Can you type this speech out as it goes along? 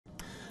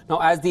Now,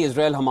 as the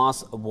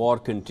Israel-Hamas war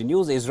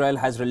continues, Israel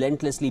has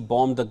relentlessly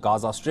bombed the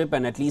Gaza Strip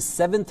and at least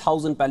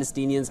 7,000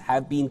 Palestinians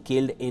have been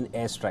killed in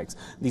airstrikes.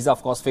 These are,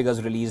 of course,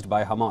 figures released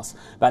by Hamas.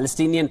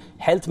 Palestinian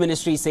Health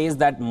Ministry says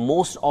that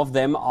most of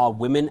them are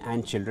women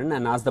and children.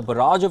 And as the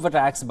barrage of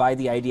attacks by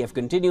the IDF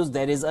continues,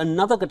 there is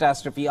another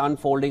catastrophe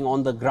unfolding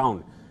on the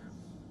ground.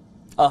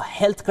 A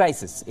health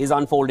crisis is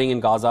unfolding in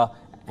Gaza,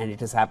 and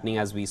it is happening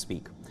as we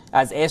speak.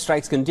 As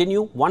airstrikes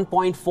continue,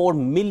 1.4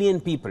 million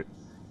people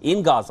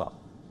in Gaza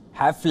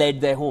have fled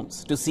their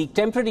homes to seek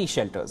temporary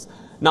shelters.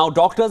 Now,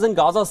 doctors in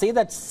Gaza say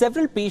that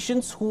several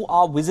patients who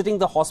are visiting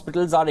the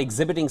hospitals are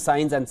exhibiting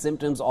signs and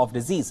symptoms of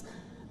disease.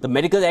 The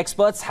medical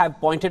experts have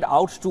pointed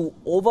out to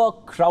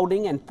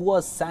overcrowding and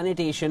poor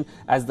sanitation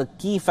as the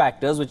key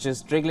factors which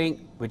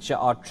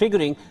are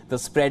triggering the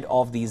spread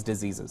of these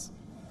diseases.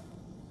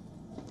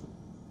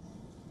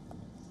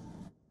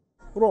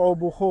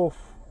 رعب وخوف.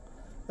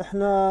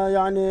 احنا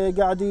يعني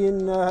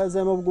قاعدين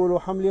زي ما بقولوا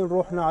حاملين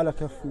روحنا على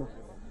كفنا.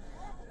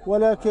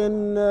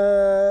 ولكن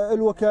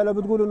الوكالة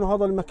بتقول إنه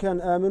هذا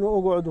المكان آمن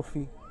وأقعدوا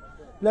فيه،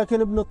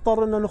 لكن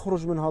بنضطر إن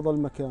نخرج من هذا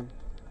المكان.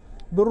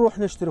 بنروح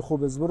نشتري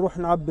خبز، بنروح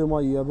نعبي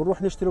مية،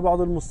 بنروح نشتري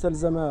بعض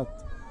المستلزمات.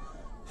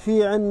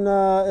 في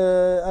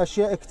عنا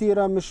أشياء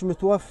كثيرة مش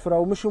متوفرة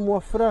ومش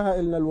موفرها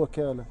إلنا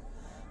الوكالة.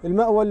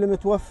 المأوى اللي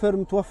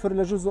متوفر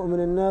لجزء من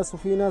الناس،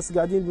 وفي ناس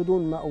قاعدين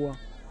بدون مأوى.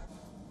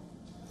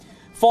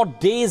 For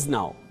days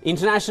now,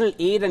 international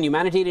aid and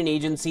humanitarian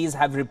agencies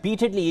have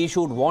repeatedly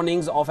issued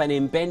warnings of an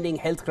impending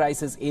health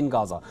crisis in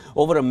Gaza.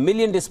 Over 1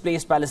 million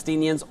displaced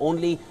Palestinians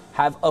only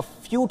have a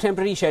few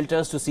temporary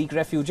shelters to seek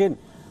refuge in.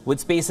 With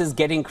spaces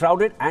getting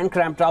crowded and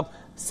cramped up,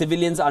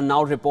 civilians are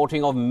now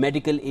reporting of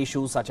medical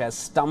issues such as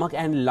stomach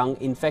and lung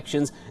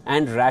infections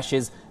and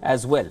rashes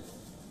as well.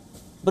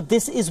 But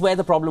this is where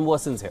the problem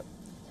worsens here.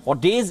 For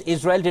days,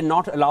 Israel did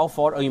not allow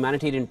for a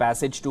humanitarian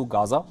passage to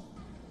Gaza.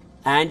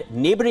 And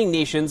neighboring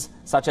nations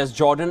such as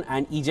Jordan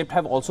and Egypt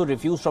have also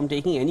refused from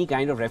taking any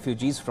kind of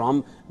refugees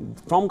from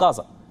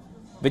Gaza,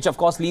 which of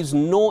course leaves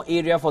no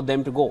area for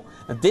them to go.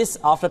 This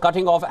after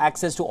cutting off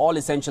access to all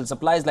essential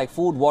supplies like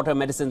food, water,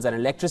 medicines and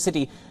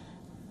electricity.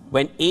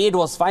 When aid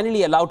was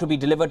finally allowed to be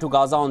delivered to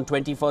Gaza on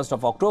 21st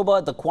of October,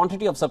 the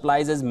quantity of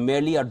supplies is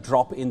merely a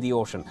drop in the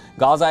ocean.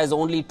 Gaza is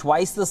only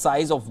twice the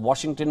size of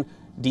Washington,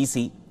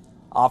 D.C.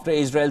 After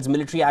Israel's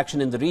military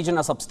action in the region,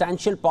 a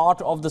substantial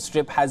part of the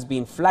strip has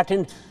been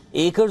flattened.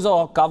 Acres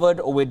are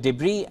covered with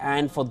debris,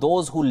 and for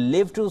those who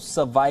live to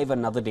survive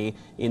another day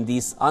in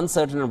these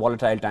uncertain and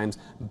volatile times,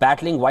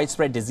 battling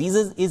widespread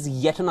diseases is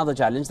yet another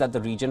challenge that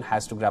the region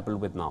has to grapple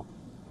with now.